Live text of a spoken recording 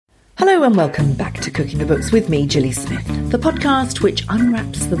Hello and welcome back to Cooking the Books with me, Gilly Smith, the podcast which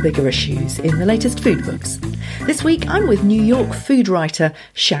unwraps the bigger issues in the latest food books. This week I'm with New York food writer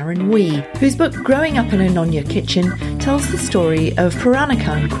Sharon Wee, whose book Growing Up in a Nongya Kitchen tells the story of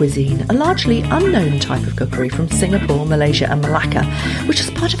Peranakan cuisine, a largely unknown type of cookery from Singapore, Malaysia and Malacca, which is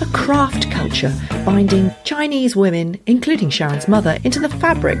part of a craft culture binding Chinese women, including Sharon's mother, into the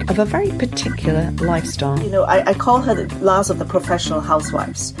fabric of a very particular lifestyle. You know, I call her the last of the professional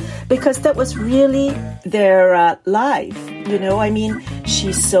housewives, because that was really their life. You know, I mean,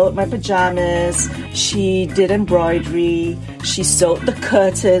 she sewed my pajamas, she did embroidery, she sewed the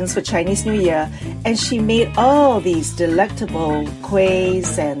curtains for Chinese New Year, and she made all these delectable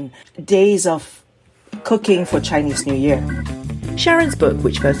kuehs and days of cooking for Chinese New Year. Sharon's book,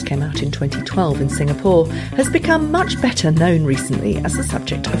 which first came out in 2012 in Singapore, has become much better known recently as the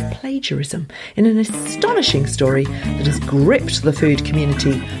subject of plagiarism in an astonishing story that has gripped the food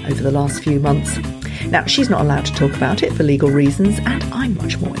community over the last few months. Now, she's not allowed to talk about it for legal reasons, and I'm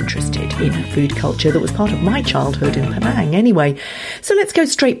much more interested in a food culture that was part of my childhood in Penang anyway. So let's go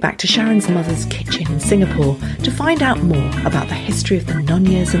straight back to Sharon's mother's kitchen in Singapore to find out more about the history of the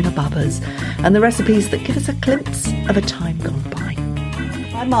nonyas and the babas and the recipes that give us a glimpse of a time gone by.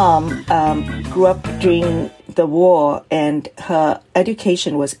 My mom grew up during the war, and her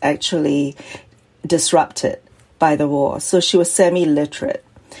education was actually disrupted by the war. So she was semi-literate.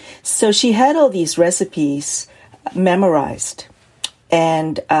 So she had all these recipes memorized,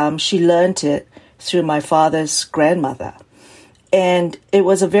 and she learned it through my father's grandmother. And it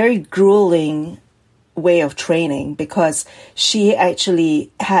was a very grueling way of training, because she actually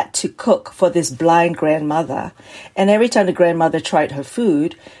had to cook for this blind grandmother. And every time the grandmother tried her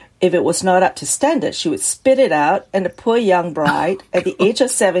food, if it was not up to standard, she would spit it out, and the poor young bride at the age of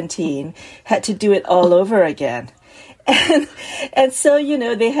 17 had to do it all over again. And so, you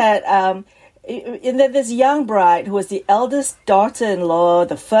know, they had, and then this young bride, who was the eldest daughter-in-law,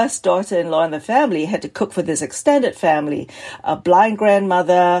 the first daughter-in-law in the family, had to cook for this extended family. A blind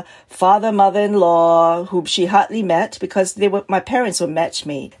grandmother, father, mother-in-law, whom she hardly met because my parents were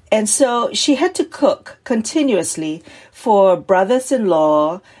match-made. And so she had to cook continuously for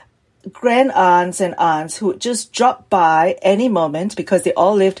brothers-in-law, grand-aunts and aunts who would just drop by any moment, because they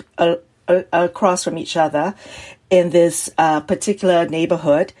all lived across from each other in this particular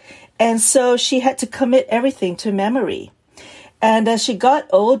neighborhood. And so she had to commit everything to memory. And as she got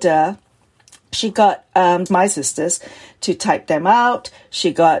older, she got my sisters to type them out.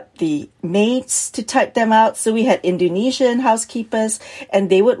 She got the maids to type them out. So we had Indonesian housekeepers, and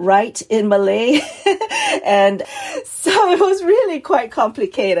they would write in Malay. And so it was really quite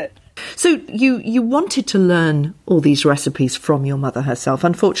complicated. So you wanted to learn all these recipes from your mother herself.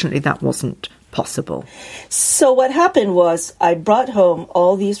 Unfortunately, that wasn't possible. So what happened was I brought home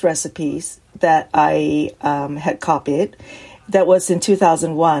all these recipes that I had copied. That was in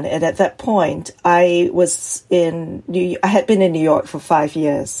 2001. And at that point, I had been in New York for 5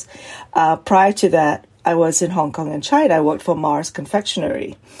 years. Prior to that, I was in Hong Kong and China. I worked for Mars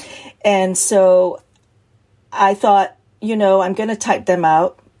Confectionery. And so I thought, you know, I'm going to type them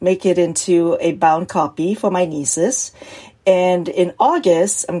out, make it into a bound copy for my nieces. And in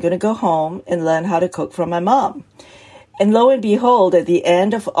August, I'm going to go home and learn how to cook from my mom. And lo and behold, at the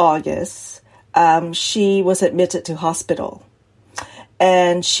end of August, she was admitted to hospital.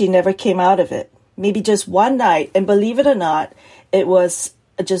 And she never came out of it. Maybe just one night. And believe it or not, it was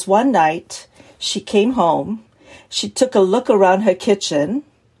just one night. She came home. She took a look around her kitchen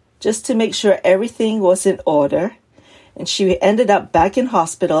just to make sure everything was in order. And she ended up back in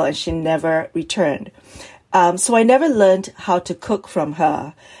hospital, and she never returned. So I never learned how to cook from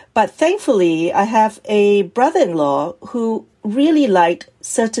her. But thankfully, I have a brother-in-law who really liked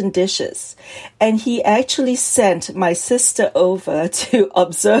certain dishes. And he actually sent my sister over to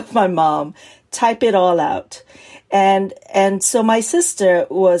observe my mom, type it all out. And so my sister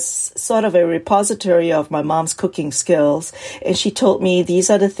was sort of a repository of my mom's cooking skills. And she told me, these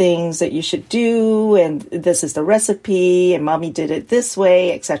are the things that you should do, and this is the recipe, and mommy did it this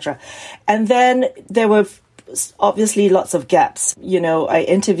way, etc. And then there were obviously lots of gaps. You know, I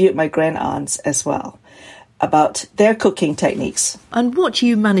interviewed my grand-aunts as well about their cooking techniques. And what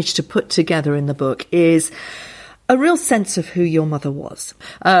you managed to put together in the book is a real sense of who your mother was.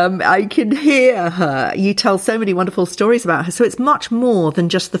 I can hear her. You tell so many wonderful stories about her. So it's much more than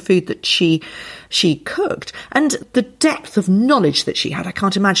just the food that she cooked, and the depth of knowledge that she had. I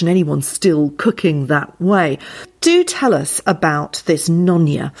can't imagine anyone still cooking that way. Do tell us about this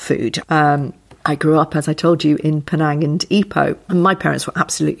Nongya food. I grew up, as I told you, in Penang and Ipoh, and my parents were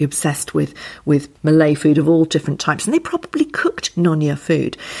absolutely obsessed with Malay food of all different types, and they probably cooked Nyonya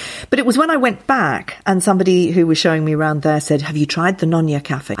food. But it was when I went back and somebody who was showing me around there said, have you tried the Nyonya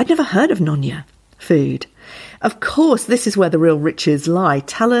Cafe? I'd never heard of Nyonya food. Of course, this is where the real riches lie.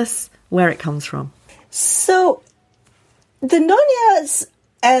 Tell us where it comes from. So the Nonyas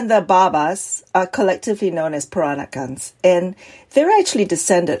and the Babas are collectively known as Peranakans, and they're actually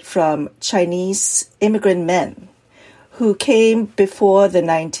descended from Chinese immigrant men who came before the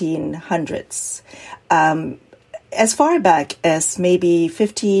 1900s, as far back as maybe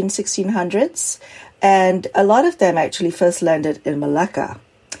 1600s, and a lot of them actually first landed in Malacca.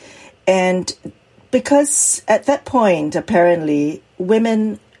 And because at that point, apparently,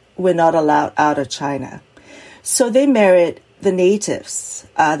 women were not allowed out of China, so they married the natives,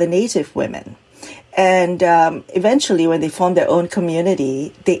 the native women. And eventually, when they formed their own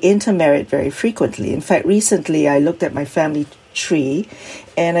community, they intermarried very frequently. In fact, recently I looked at my family tree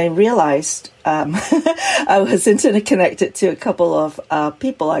and I realized I was interconnected to a couple of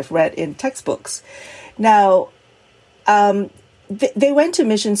people I've read in textbooks. Now, they went to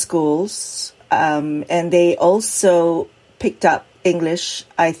mission schools and they also picked up English,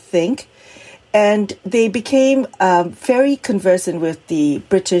 I think. And they became very conversant with the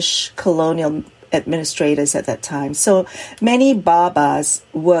British colonial administrators at that time. So many Babas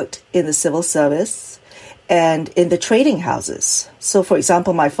worked in the civil service and in the trading houses. So, for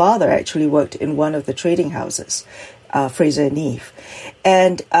example, my father actually worked in one of the trading houses, Fraser and Neave.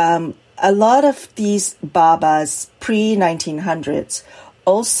 And a lot of these Babas pre-1900s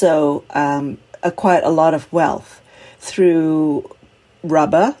also acquired a lot of wealth through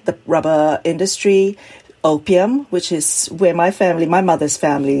rubber, the rubber industry, opium, which is where my mother's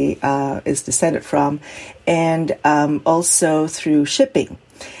family is descended from, and also through shipping.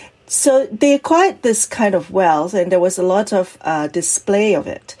 So they acquired this kind of wealth, and there was a lot of display of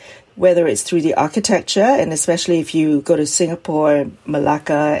it, whether it's through the architecture, and especially if you go to Singapore,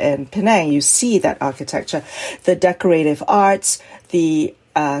 Malacca, and Penang, you see that architecture, the decorative arts, the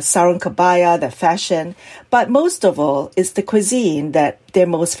sarung kebaya, the fashion, but most of all is the cuisine that they're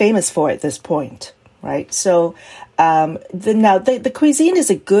most famous for at this point, right? So the cuisine is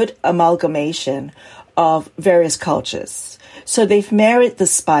a good amalgamation of various cultures. So they've married the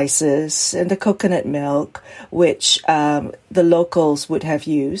spices and the coconut milk, which the locals would have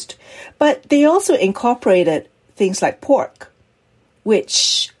used, but they also incorporated things like pork,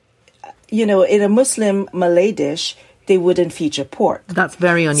 which, in a Muslim Malay dish, they wouldn't feature pork. That's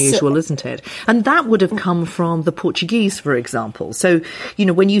very unusual, isn't it? And that would have come from the Portuguese, for example. So,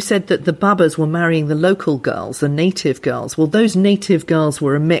 when you said that the Babas were marrying the local girls, the native girls, well, those native girls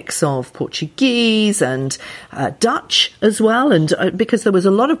were a mix of Portuguese and Dutch as well, and because there was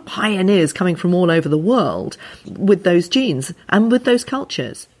a lot of pioneers coming from all over the world with those genes and with those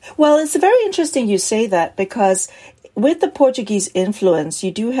cultures. Well, it's very interesting you say that, because with the Portuguese influence,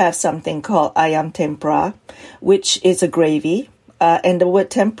 you do have something called ayam tempura, which is a gravy, and the word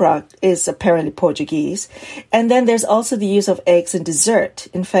tempura is apparently Portuguese. And then there's also the use of eggs in dessert.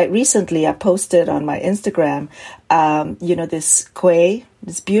 In fact, recently I posted on my Instagram, this kueh,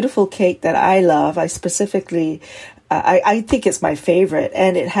 this beautiful cake that I love. I specifically, I think it's my favorite,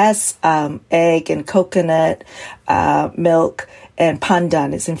 and it has egg and coconut milk and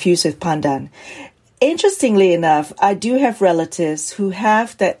pandan. It's infused with pandan. Interestingly enough, I do have relatives who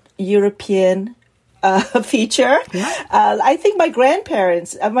have that European feature. Yeah. I think my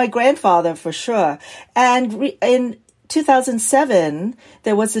grandparents, my grandfather for sure. And in 2007,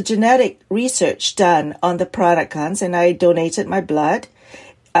 there was a genetic research done on the Peranakans, and I donated my blood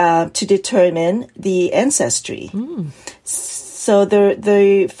to determine the ancestry. So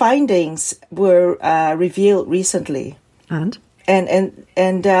the findings were revealed recently. And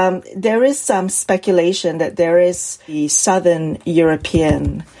there is some speculation that there is the Southern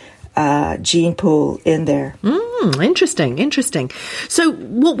European gene pool in there. Interesting. So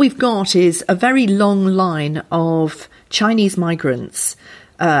what we've got is a very long line of Chinese migrants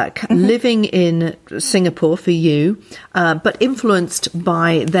living in Singapore for you, but influenced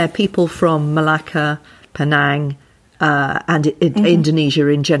by their people from Malacca, Penang, and Indonesia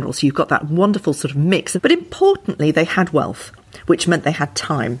in general. So you've got that wonderful sort of mix. But importantly, they had wealth, which meant they had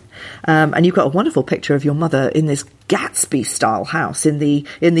time. And you've got a wonderful picture of your mother in this Gatsby-style house in the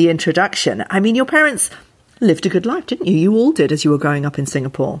introduction. I mean, your parents lived a good life, didn't you? You all did as you were growing up in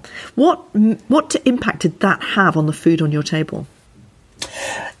Singapore. What impact did that have on the food on your table?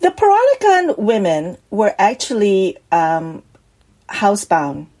 The Peranakan women were actually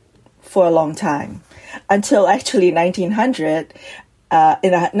housebound for a long time, until actually 1900,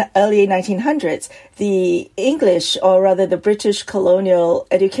 in the early 1900s, the English, or rather the British colonial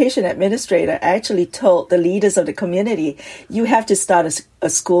education administrator, actually told the leaders of the community, you have to start a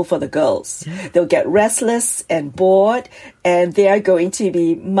school for the girls. Yeah. They'll get restless and bored, and they are going to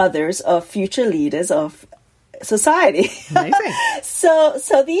be mothers of future leaders of society. Amazing.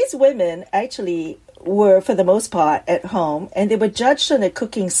 So these women actually were, for the most part, at home, and they were judged on their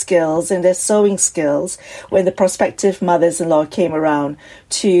cooking skills and their sewing skills when the prospective mothers-in-law came around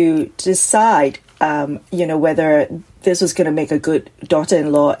to decide, whether this was going to make a good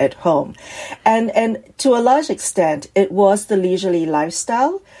daughter-in-law at home. And to a large extent, it was the leisurely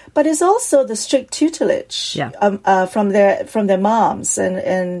lifestyle, but it's also the strict tutelage from their moms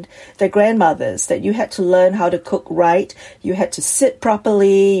and their grandmothers, that you had to learn how to cook right, you had to sit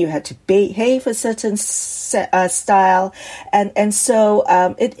properly, you had to behave a certain style, and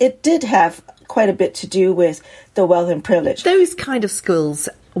so it did have quite a bit to do with the wealth and privilege. Those kind of schools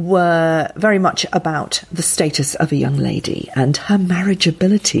were very much about the status of a young lady and her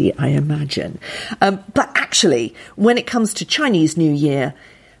marriageability, I imagine. But actually, when it comes to Chinese New Year,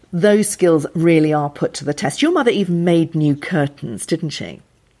 those skills really are put to the test. Your mother even made new curtains, didn't she?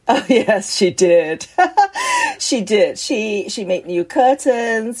 Oh, yes, she did. She did. She made new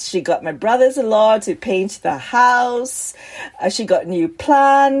curtains. She got my brothers-in-law to paint the house. She got new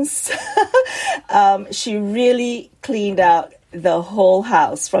plants. She really cleaned out the whole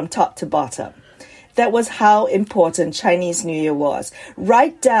house from top to bottom. That was how important Chinese New Year was,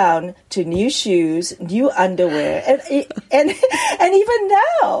 right down to new shoes, new underwear, and even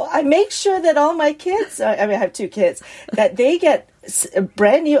now, I make sure that all my kids, I have 2 kids, that they get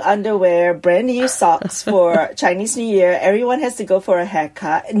brand new underwear, brand new socks for Chinese New Year. Everyone has to go for a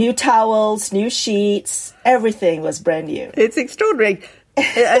haircut, new towels, new sheets, everything was brand new. It's extraordinary.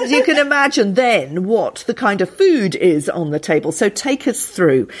 As you can imagine then what the kind of food is on the table. So take us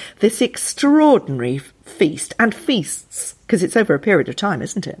through this extraordinary feast and feasts, because it's over a period of time,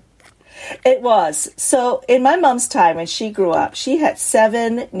 isn't it? It was. So in my mom's time, when she grew up, she had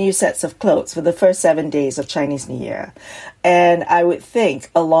 7 new sets of clothes for the first 7 days of Chinese New Year. And I would think,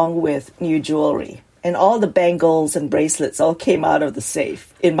 along with new jewelry. And all the bangles and bracelets all came out of the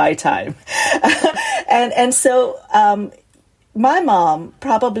safe in my time. and so my mom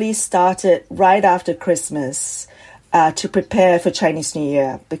probably started right after Christmas to prepare for Chinese New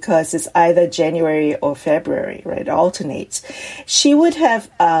Year, because it's either January or February, right? It alternates. She would have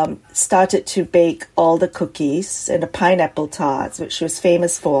started to bake all the cookies and the pineapple tarts, which she was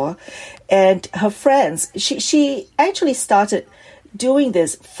famous for. And her friends, she actually started doing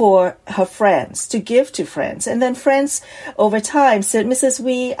this for her friends, to give to friends. And then friends over time said, Mrs.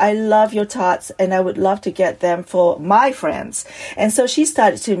 Wee, I love your tarts and I would love to get them for my friends. And so she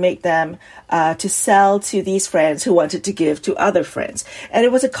started to make them to sell to these friends who wanted to give to other friends. And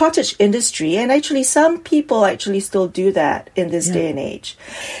it was a cottage industry. And actually, some people actually still do that in this day and age.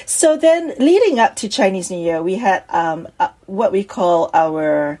 So then leading up to Chinese New Year, we had what we call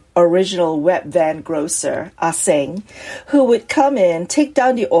our original web van grocer, Ah Seng, who would come in, take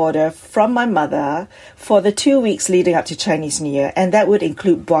down the order from my mother for the 2 weeks leading up to Chinese New Year. And that would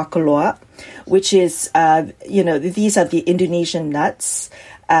include buah keluak, which is, these are the Indonesian nuts.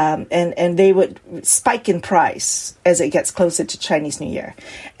 And they would spike in price as it gets closer to Chinese New Year.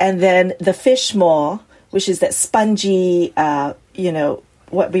 And then the fish maw, which is that spongy,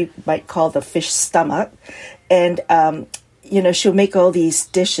 what we might call the fish stomach. And, she'll make all these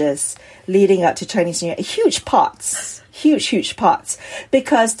dishes leading up to Chinese New Year, huge pots,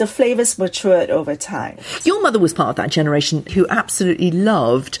 because the flavors matured over time. Your mother was part of that generation who absolutely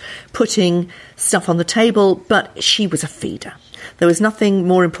loved putting stuff on the table, but she was a feeder. There was nothing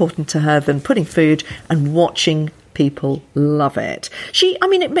more important to her than putting food and watching people love it.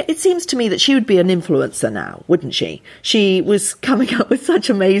 It seems to me that she would be an influencer now, wouldn't she? She was coming up with such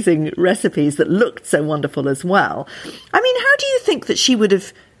amazing recipes that looked so wonderful as well. How do you think that she would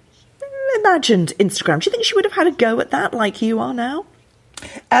have imagined Instagram? Do you think she would have had a go at that like you are now?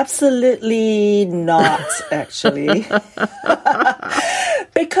 Absolutely not, actually.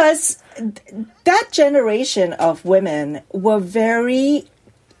 Because that generation of women were very...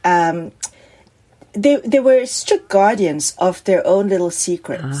 They were strict guardians of their own little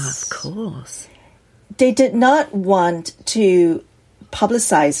secrets. Of course. They did not want to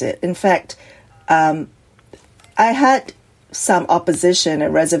publicize it. In fact, I had some opposition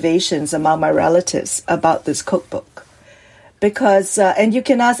and reservations among my relatives about this cookbook. Because, and you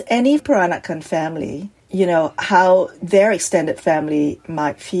can ask any Peranakan family, how their extended family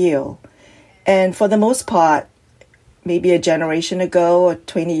might feel. And for the most part, maybe a generation ago or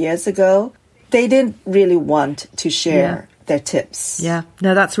 20 years ago, they didn't really want to share their tips. Yeah,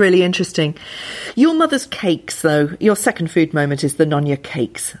 no, that's really interesting. Your mother's cakes, though, your second food moment is the Nonya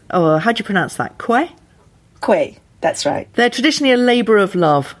cakes. Oh, how do you pronounce that? Kueh? Kueh, that's right. They're traditionally a labour of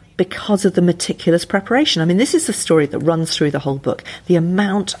love because of the meticulous preparation. I mean, this is the story that runs through the whole book, the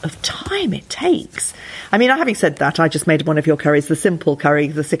amount of time it takes. I mean, having said that, I just made one of your curries, the simple curry,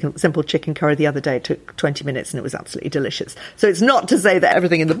 the simple chicken curry the other day. It took 20 minutes and it was absolutely delicious. So it's not to say that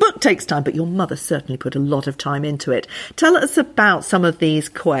everything in the book takes time, but your mother certainly put a lot of time into it. Tell us about some of these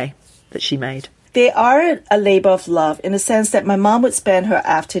kueh that she made. They are a labor of love in the sense that my mom would spend her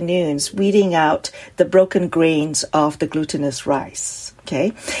afternoons weeding out the broken grains of the glutinous rice.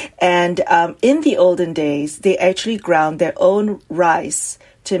 Okay. And in the olden days, they actually ground their own rice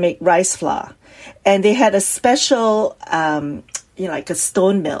to make rice flour. And they had a special, like a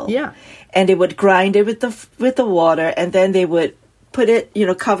stone mill. Yeah. And they would grind it with the water, and then they would put it,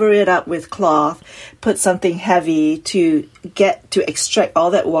 cover it up with cloth, put something heavy to extract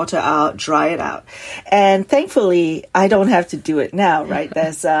all that water out, dry it out. And thankfully, I don't have to do it now, right?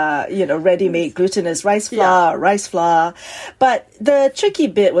 There's, ready-made glutinous rice flour. But the tricky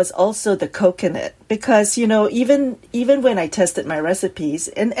bit was also the coconut, because, even when I tested my recipes,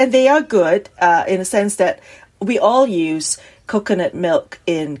 and they are good in a sense that we all use coconut milk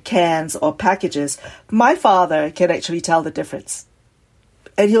in cans or packages, my father can actually tell the difference.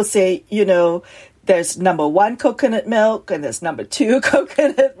 And he'll say, there's number 1 coconut milk and there's number 2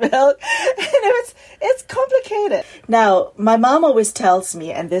 coconut milk. And it's complicated. Now, my mom always tells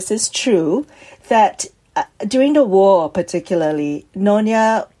me, and this is true, that during the war particularly,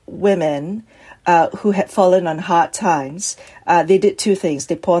 Nonya women who had fallen on hard times, they did 2 things.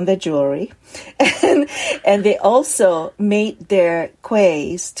 They pawned their jewelry and they also made their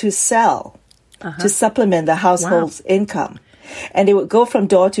kuehs to sell, to supplement the household's income. And they would go from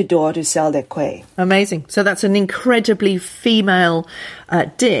door to door to sell their kueh. Amazing. So that's an incredibly female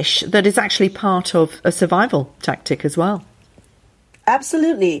dish that is actually part of a survival tactic as well.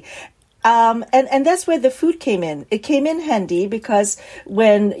 Absolutely. And that's where the food came in. It came in handy because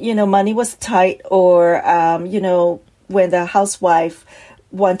when, money was tight or, when the housewife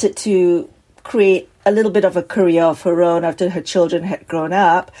wanted to create a little bit of a career of her own after her children had grown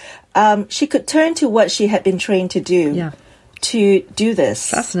up, she could turn to what she had been trained to do. Yeah. To do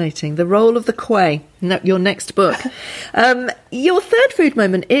this. Fascinating. The role of the kueh, your next book. Your third food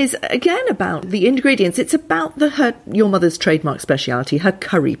moment is, again, about the ingredients. It's about your mother's trademark speciality, her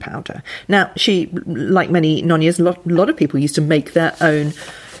curry powder. Now, she, like many Nonyas, a lot of people used to make their own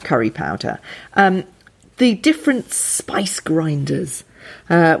curry powder. The different spice grinders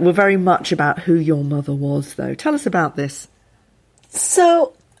were very much about who your mother was, though. Tell us about this.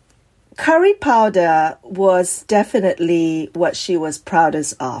 So, curry powder was definitely what she was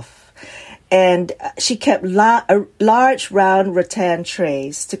proudest of. And she kept large round rattan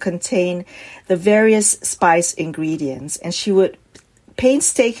trays to contain the various spice ingredients. And she would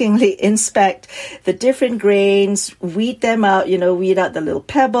painstakingly inspect the different grains, weed them out, weed out the little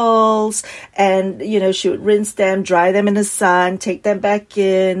pebbles, and, she would rinse them, dry them in the sun, take them back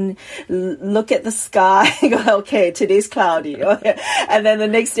in, look at the sky, go, okay, today's cloudy, okay. And then the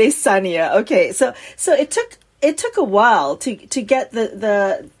next day sunnier, okay. So it took a while to get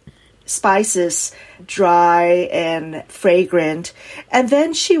the spices dry and fragrant, and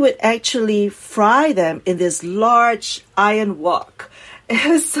then she would actually fry them in this large iron wok. It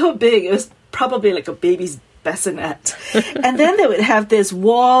was so big, it was probably like a baby's bassinet. And then they would have this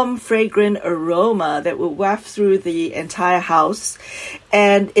warm, fragrant aroma that would waft through the entire house.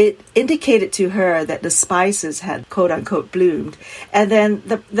 And it indicated to her that the spices had, quote-unquote, bloomed. And then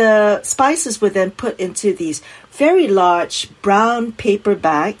the spices were then put into these very large brown paper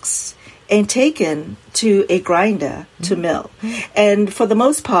bags and taken to a grinder to mill. And for the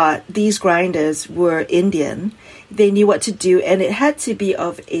most part, these grinders were Indian. They knew what to do, and it had to be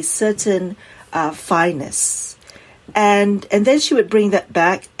of a certain fineness. And then she would bring that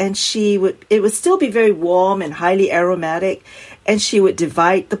back, and it would still be very warm and highly aromatic, and she would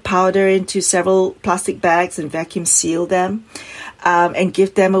divide the powder into several plastic bags and vacuum seal them, and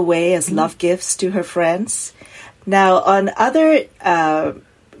give them away as love gifts to her friends. Now, on other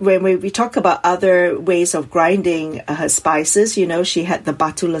when we talk about other ways of grinding her spices, she had the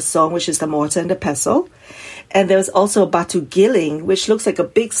batu lesong, which is the mortar and the pestle. And there was also batu giling, which looks like a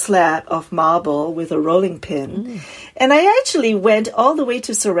big slab of marble with a rolling pin. And I actually went all the way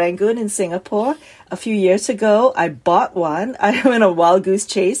to Serangoon in Singapore a few years ago. I bought one. I went on a wild goose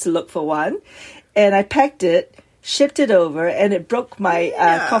chase to look for one. And I packed it shipped it over, and it broke my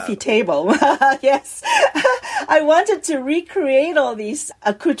coffee table. Yes. I wanted to recreate all these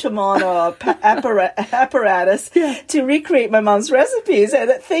accoutrements or apparatus to recreate my mom's recipes, and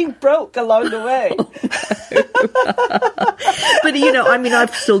that thing broke along the way. But, you know, I mean,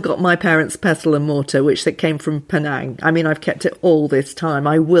 I've still got my parents' pestle and mortar, which that came from Penang. I mean, I've kept it all this time.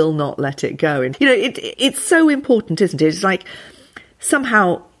 I will not let it go. And, you know, it's so important, isn't it? It's like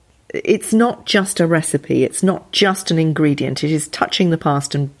somehow it's not just a recipe. It's not just an ingredient. It is touching the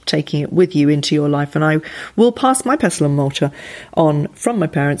past and taking it with you into your life. And I will pass my pestle and mortar on from my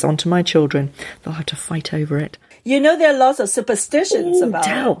parents onto my children. They'll have to fight over it. You know, there are lots of superstitions about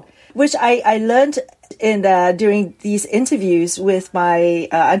it, which I learned in during these interviews with my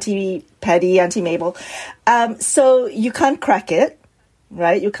Auntie Patty, Auntie Mabel. So you can't crack it,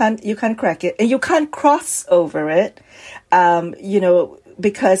 right? You can't crack it, and you can't cross over it. You know,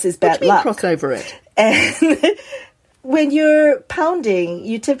 because it's bad luck. Cross over it. And when you're pounding,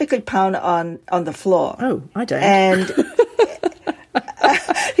 you typically pound on the floor. Oh, I don't. And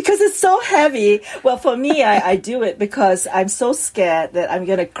because it's so heavy. Well, for me, I do it because I'm so scared that I'm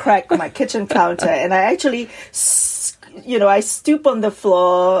going to crack my kitchen counter. And I actually, you know, I stoop on the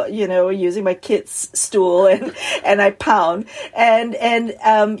floor, you know, using my kid's stool, and I pound. And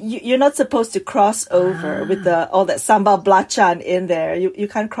you're not supposed to cross over with all that sambal belacan in there. You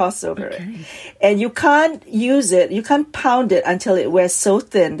can't cross over it. And you can't use it. You can't pound it until it wears so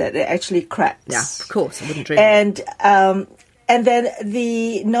thin that it actually cracks. Yeah, of course. I wouldn't dream. And then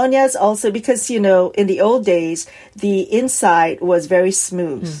the nonias also, because, you know, in the old days, the inside was very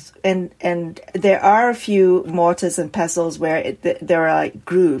smooth. And there are a few mortars and pestles where there are like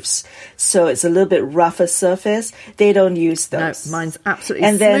grooves. So it's a little bit rougher surface. They don't use those. No, mine's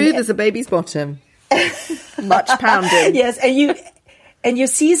absolutely smooth as a baby's bottom. Much pounding. Yes, and you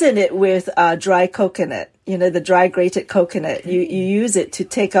season it with dry coconut. You know, the dry grated coconut. You use it to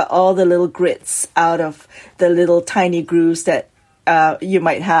take out all the little grits out of the little tiny grooves that you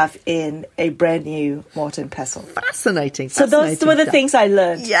might have in a brand new mortar and pestle. Fascinating. So those were the things I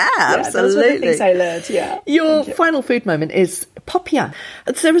learned. Yeah, absolutely. Those were the things I learned, yeah. Your final food moment is popia.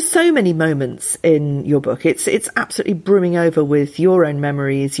 There are so many moments in your book. It's absolutely brimming over with your own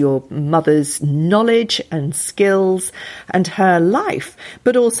memories, your mother's knowledge and skills and her life,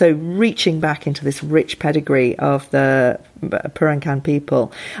 but also reaching back into this rich pedigree of the Peranakan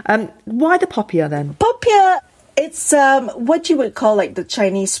people. Why the popia then? Popia, it's what you would call like the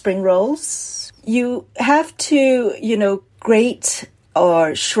Chinese spring rolls. You have to, you know, grate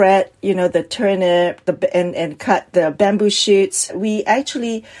or shred, you know, the turnip and cut the bamboo shoots. We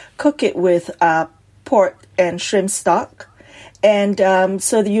actually cook it with pork and shrimp stock. And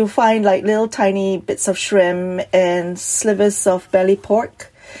so you find like little tiny bits of shrimp and slivers of belly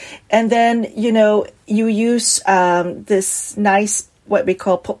pork. And then, you know, you use this nice, what we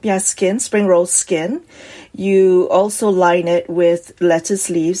call popia skin, spring roll skin. You also line it with lettuce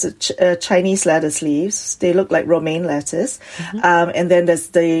leaves, Chinese lettuce leaves. They look like romaine lettuce. And then there's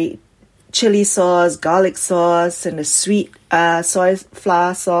the chili sauce, garlic sauce, and the sweet soy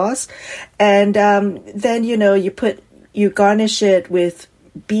flour sauce. And then, you know, you garnish it with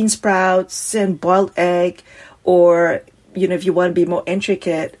bean sprouts and boiled egg, or, you know, if you want to be more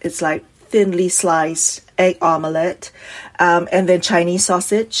intricate, it's like thinly sliced egg omelette, and then Chinese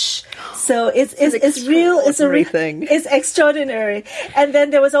sausage. So it's real. It's a thing. It's extraordinary. And then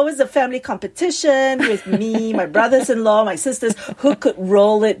there was always a family competition with me, my brothers-in-law, my sisters, who could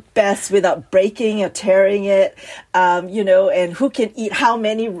roll it best without breaking or tearing it. You know, and who can eat how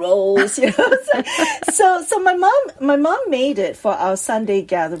many rolls. You know, so my mom made it for our Sunday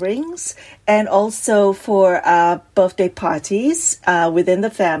gatherings and also for birthday parties within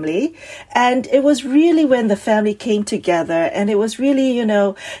the family. And it was really when the family came together, and it was really, you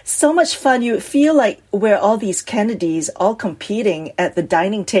know, so much fun. You feel like we're all these Kennedys all competing at the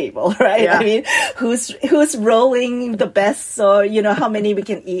dining table, right? Yeah. I mean, who's rolling the best, or, you know, how many we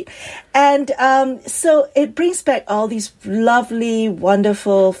can eat. And so it brings back all these lovely,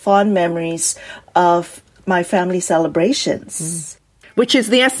 wonderful, fond memories of my family celebrations. Which is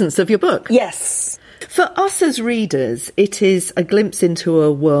the essence of your book. Yes. For us as readers, it is a glimpse into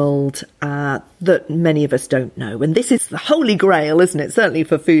a world that many of us don't know. And this is the holy grail, isn't it? Certainly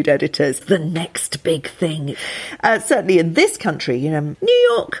for food editors, the next big thing. Certainly in this country, you know,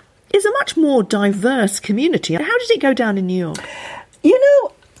 New York is a much more diverse community. How did it go down in New York? You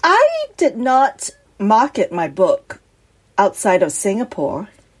know, I did not market my book outside of Singapore,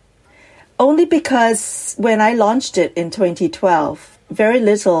 only because when I launched it in 2012, very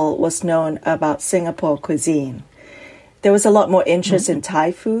little was known about Singapore cuisine. There was a lot more interest in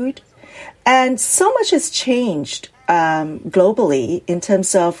Thai food. And so much has changed globally in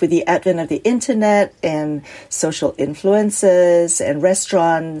terms of with the advent of the internet and social influences and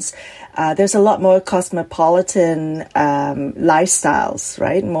restaurants. There's a lot more cosmopolitan lifestyles,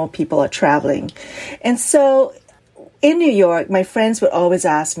 right? More people are traveling. And so in New York, my friends would always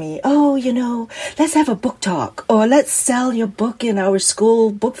ask me, oh, let's have a book talk or let's sell your book in our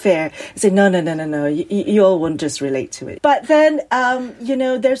school book fair. I say, no. You all won't just relate to it. But then,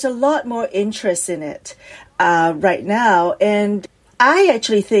 there's a lot more interest in it right now. And I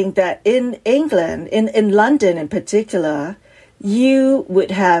actually think that in England, in London in particular, you would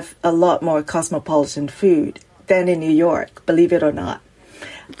have a lot more cosmopolitan food than in New York, believe it or not.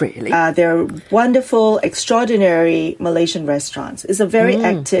 Really? There are wonderful, extraordinary Malaysian restaurants. It's a very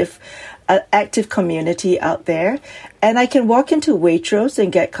active community out there. And I can walk into Waitrose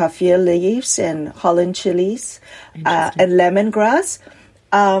and get kaffir leaves and Holland chilies and lemongrass.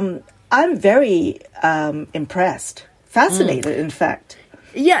 I'm very impressed, fascinated, in fact.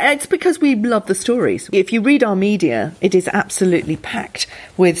 Yeah, it's because we love the stories. If you read our media, it is absolutely packed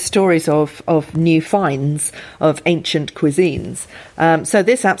with stories of new finds, of ancient cuisines. So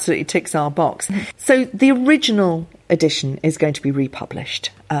this absolutely ticks our box. So the original edition is going to be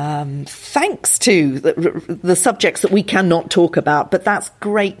republished. Thanks to the subjects that we cannot talk about, but that's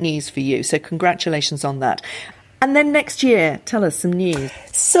great news for you. So congratulations on that. And then next year, tell us some news.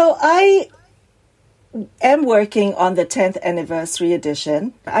 So I am working on the 10th anniversary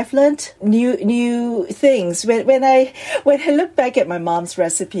edition. I've learned new things. When I look back at my mom's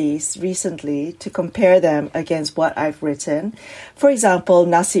recipes recently to compare them against what I've written, for example,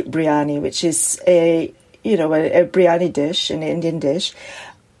 nasi biryani, which is a biryani dish, an Indian dish.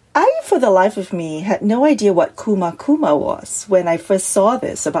 I, for the life of me, had no idea what kuma kuma was when I first saw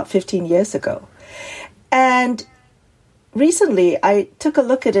this about 15 years ago. And recently, I took a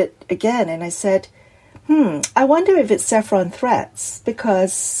look at it again and I said, I wonder if it's saffron threads,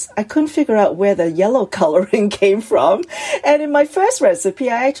 because I couldn't figure out where the yellow coloring came from. And in my first recipe,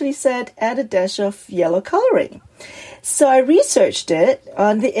 I actually said, add a dash of yellow coloring. So I researched it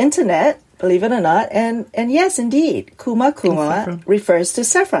on the internet, believe it or not, and yes, indeed, kuma kuma refers to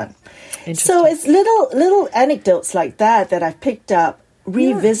saffron. So it's little anecdotes like that I've picked up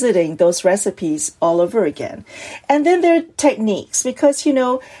revisiting those recipes all over again. And then there are techniques, because,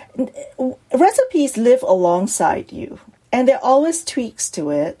 recipes live alongside you and there are always tweaks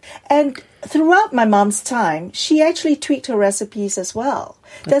to it. And throughout my mom's time, she actually tweaked her recipes as well.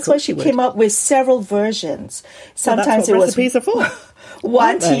 That's why she came up with several versions. Sometimes it was recipes are for.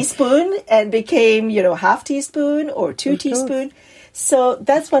 1 teaspoon and became, half teaspoon or 2 teaspoon. So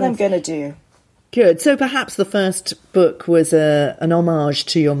that's what I'm going to do. Good. So perhaps the first book was an homage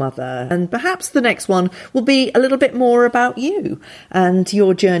to your mother, and perhaps the next one will be a little bit more about you and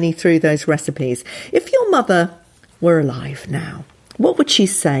your journey through those recipes. If your mother were alive now, what would she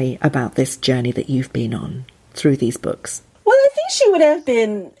say about this journey that you've been on through these books? Well, I think she would have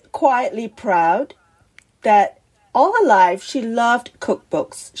been quietly proud that all her life she loved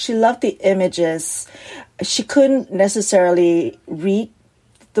cookbooks. She loved the images. She couldn't necessarily read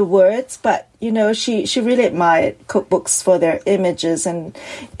the words, but she really admired cookbooks for their images and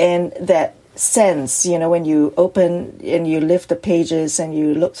that sense, when you open and you lift the pages and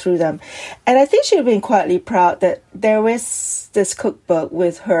you look through them. And I think she would have been quietly proud that there was this cookbook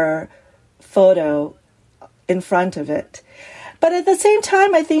with her photo in front of it. But at the same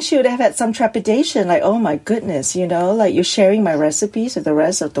time, I think she would have had some trepidation, like, oh my goodness, like you're sharing my recipes with the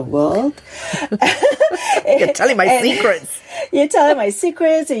rest of the world. You're telling my secrets. You're telling my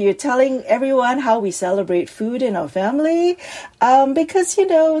secrets, and you're telling everyone how we celebrate food in our family. Because,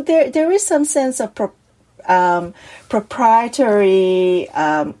 there is some sense of proprietary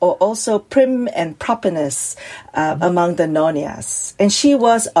or also prim and properness among the Nonias. And she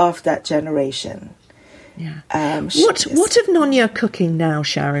was of that generation. Yeah. What of Nonya cooking now,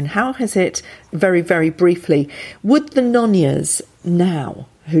 Sharon? How has it, very, very briefly, would the Nonyas now,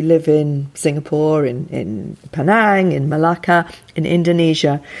 who live in Singapore, in Penang, in Malacca, in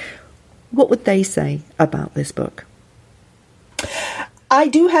Indonesia, what would they say about this book? I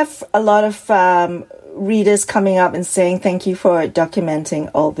do have a lot of readers coming up and saying, thank you for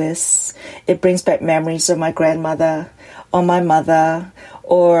documenting all this. It brings back memories of my grandmother or my mother,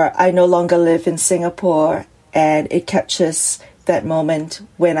 or I no longer live in Singapore, and it captures that moment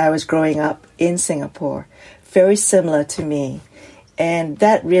when I was growing up in Singapore. Very similar to me. And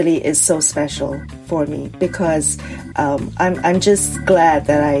that really is so special for me, because I'm just glad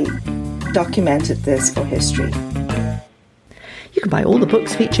that I documented this for history. You can buy all the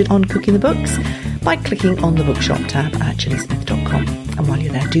books featured on Cooking the Books by clicking on the bookshop tab at gillysmith.com. And while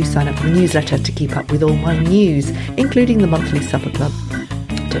you're there, do sign up for the newsletter to keep up with all my news, including the monthly supper club.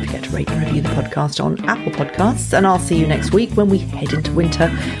 Don't forget to rate and review the podcast on Apple Podcasts, and I'll see you next week when we head into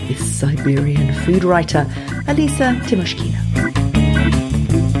winter with Siberian food writer Alisa Timoshkina.